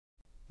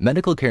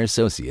Medical Care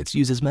Associates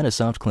uses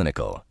Medisoft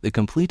Clinical, the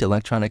complete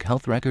electronic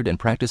health record and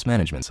practice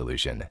management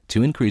solution,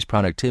 to increase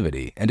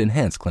productivity and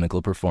enhance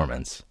clinical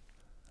performance.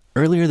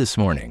 Earlier this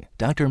morning,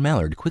 Dr.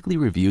 Mallard quickly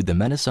reviewed the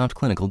Medisoft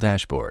Clinical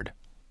dashboard.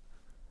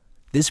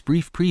 This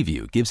brief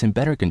preview gives him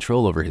better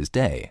control over his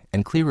day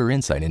and clearer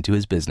insight into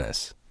his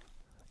business.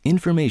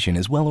 Information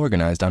is well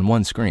organized on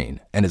one screen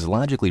and is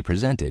logically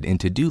presented in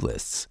to-do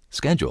lists,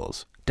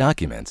 schedules,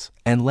 documents,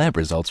 and lab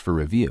results for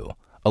review,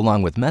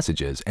 along with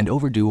messages and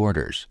overdue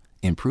orders,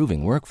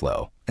 improving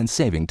workflow and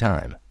saving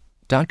time.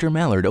 Dr.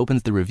 Mallard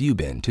opens the review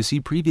bin to see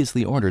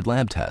previously ordered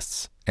lab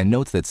tests and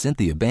notes that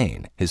Cynthia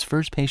Bain, his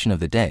first patient of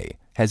the day,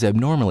 has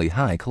abnormally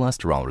high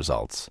cholesterol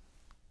results.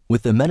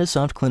 With the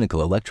Medisoft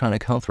Clinical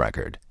electronic health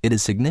record, it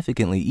is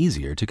significantly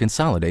easier to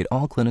consolidate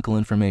all clinical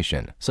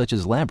information, such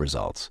as lab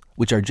results,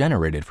 which are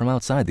generated from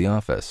outside the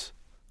office.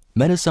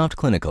 Medisoft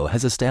Clinical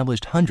has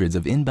established hundreds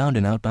of inbound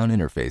and outbound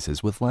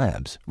interfaces with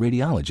labs,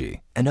 radiology,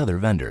 and other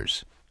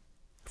vendors.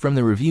 From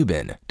the review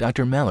bin,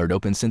 Dr. Mallard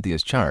opens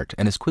Cynthia's chart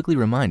and is quickly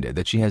reminded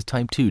that she has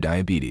type 2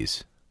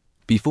 diabetes.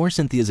 Before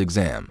Cynthia's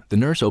exam, the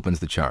nurse opens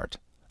the chart.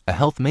 A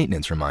health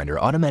maintenance reminder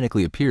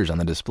automatically appears on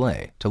the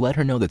display to let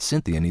her know that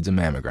Cynthia needs a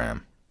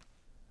mammogram.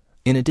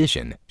 In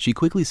addition, she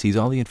quickly sees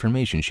all the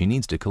information she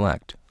needs to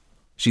collect.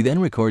 She then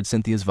records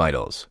Cynthia's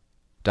vitals.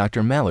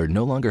 Dr. Mallard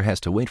no longer has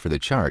to wait for the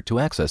chart to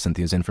access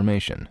Cynthia's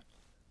information.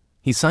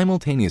 He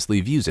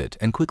simultaneously views it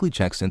and quickly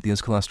checks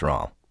Cynthia's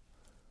cholesterol.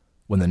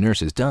 When the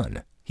nurse is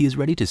done, he is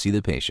ready to see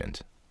the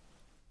patient.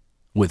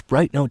 With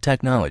BrightNote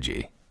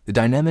technology, the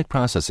dynamic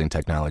processing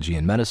technology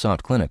in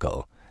Medisoft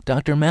Clinical,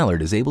 Dr.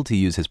 Mallard is able to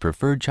use his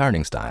preferred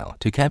charting style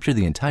to capture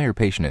the entire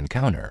patient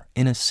encounter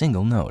in a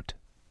single note.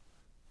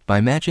 By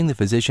matching the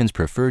physician's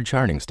preferred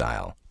charting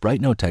style,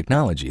 BrightNote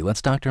technology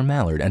lets Dr.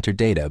 Mallard enter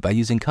data by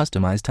using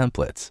customized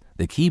templates,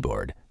 the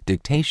keyboard,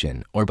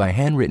 dictation, or by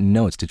handwritten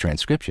notes to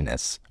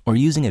transcriptionists, or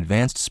using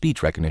advanced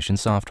speech recognition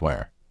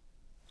software.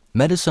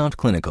 Medisoft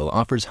Clinical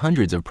offers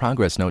hundreds of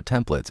progress note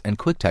templates and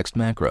quick text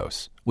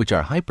macros, which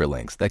are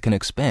hyperlinks that can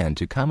expand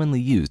to commonly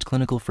used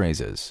clinical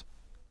phrases.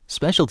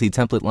 Specialty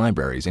template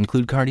libraries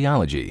include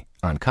cardiology,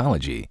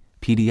 oncology,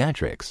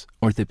 pediatrics,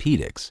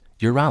 orthopedics,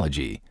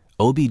 urology,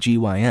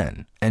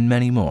 OB/GYN, and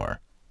many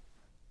more.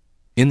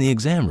 In the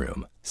exam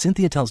room,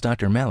 Cynthia tells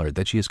Dr. Mallard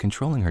that she is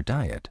controlling her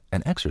diet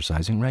and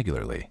exercising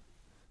regularly.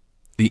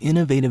 The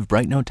innovative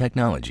BrightNote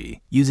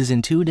technology uses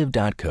intuitive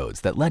dot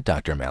codes that let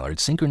Dr.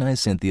 Mallard synchronize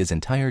Cynthia's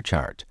entire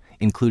chart,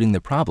 including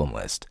the problem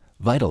list,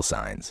 vital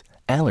signs,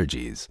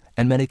 allergies,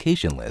 and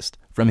medication list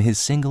from his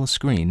single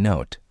screen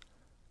note.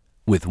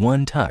 With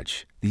one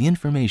touch, the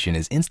information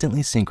is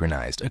instantly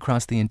synchronized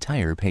across the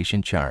entire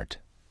patient chart.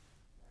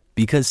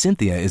 Because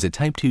Cynthia is a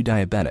type 2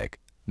 diabetic,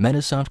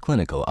 Medisoft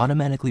Clinical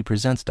automatically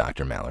presents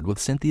Dr. Mallard with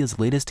Cynthia's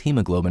latest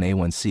hemoglobin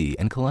A1C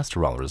and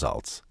cholesterol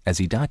results as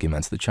he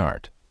documents the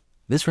chart.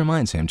 This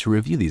reminds him to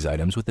review these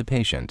items with the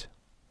patient.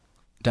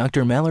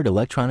 Dr. Mallard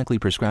electronically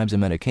prescribes a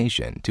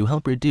medication to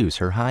help reduce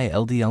her high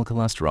LDL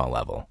cholesterol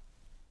level.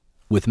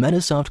 With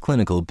Medisoft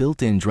Clinical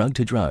built-in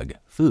drug-to-drug,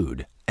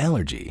 food,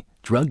 allergy,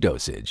 drug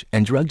dosage,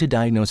 and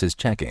drug-to-diagnosis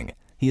checking,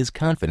 he is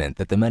confident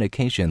that the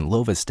medication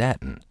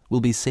lovastatin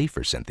will be safe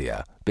for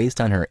Cynthia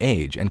based on her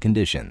age and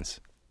conditions.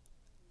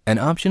 An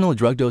optional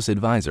drug dose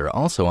advisor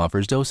also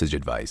offers dosage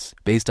advice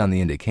based on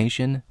the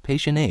indication,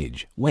 patient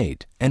age,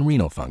 weight, and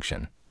renal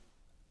function.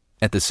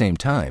 At the same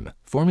time,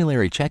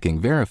 formulary checking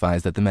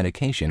verifies that the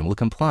medication will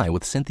comply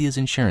with Cynthia's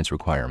insurance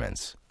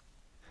requirements.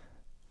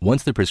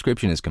 Once the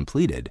prescription is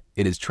completed,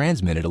 it is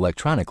transmitted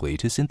electronically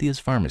to Cynthia's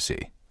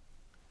pharmacy.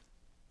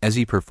 As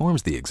he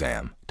performs the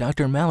exam,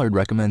 Dr. Mallard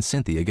recommends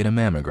Cynthia get a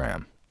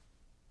mammogram.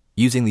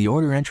 Using the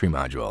order entry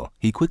module,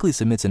 he quickly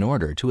submits an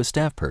order to a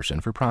staff person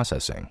for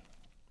processing.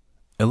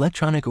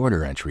 Electronic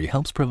order entry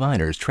helps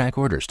providers track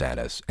order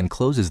status and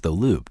closes the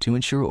loop to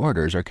ensure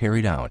orders are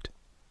carried out.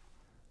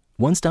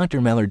 Once Dr.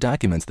 Mallard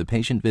documents the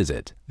patient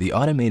visit, the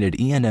automated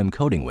E&M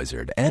coding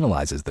wizard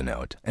analyzes the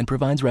note and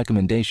provides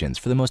recommendations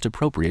for the most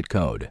appropriate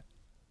code.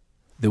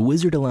 The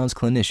wizard allows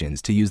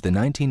clinicians to use the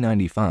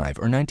 1995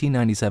 or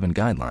 1997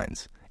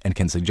 guidelines and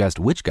can suggest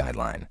which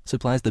guideline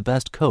supplies the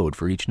best code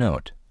for each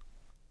note.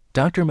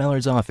 Dr.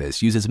 Mallard's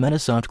office uses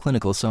Medisoft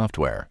Clinical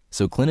software,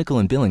 so clinical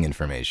and billing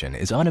information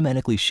is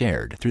automatically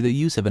shared through the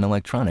use of an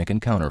electronic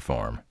encounter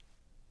form.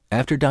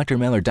 After Dr.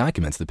 Mallard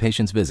documents the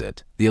patient's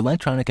visit, the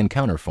electronic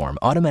encounter form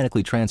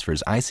automatically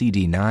transfers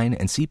ICD-9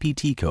 and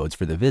CPT codes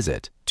for the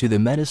visit to the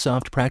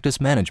Medisoft practice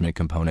management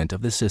component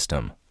of the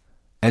system.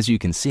 As you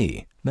can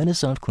see,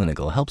 Medisoft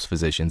Clinical helps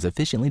physicians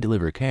efficiently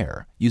deliver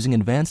care using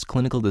advanced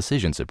clinical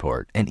decision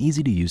support and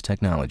easy-to-use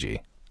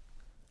technology.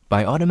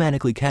 By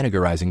automatically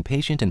categorizing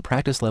patient and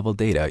practice-level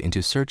data into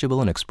searchable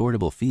and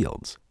exportable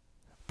fields,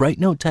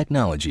 BrightNote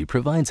technology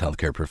provides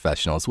healthcare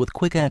professionals with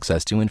quick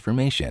access to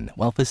information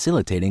while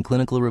facilitating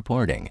clinical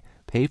reporting,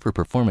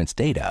 pay-for-performance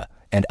data,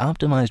 and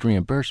optimized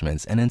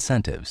reimbursements and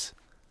incentives.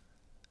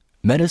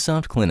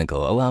 Medisoft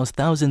Clinical allows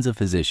thousands of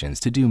physicians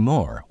to do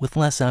more with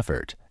less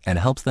effort and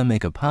helps them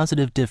make a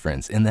positive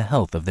difference in the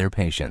health of their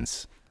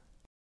patients.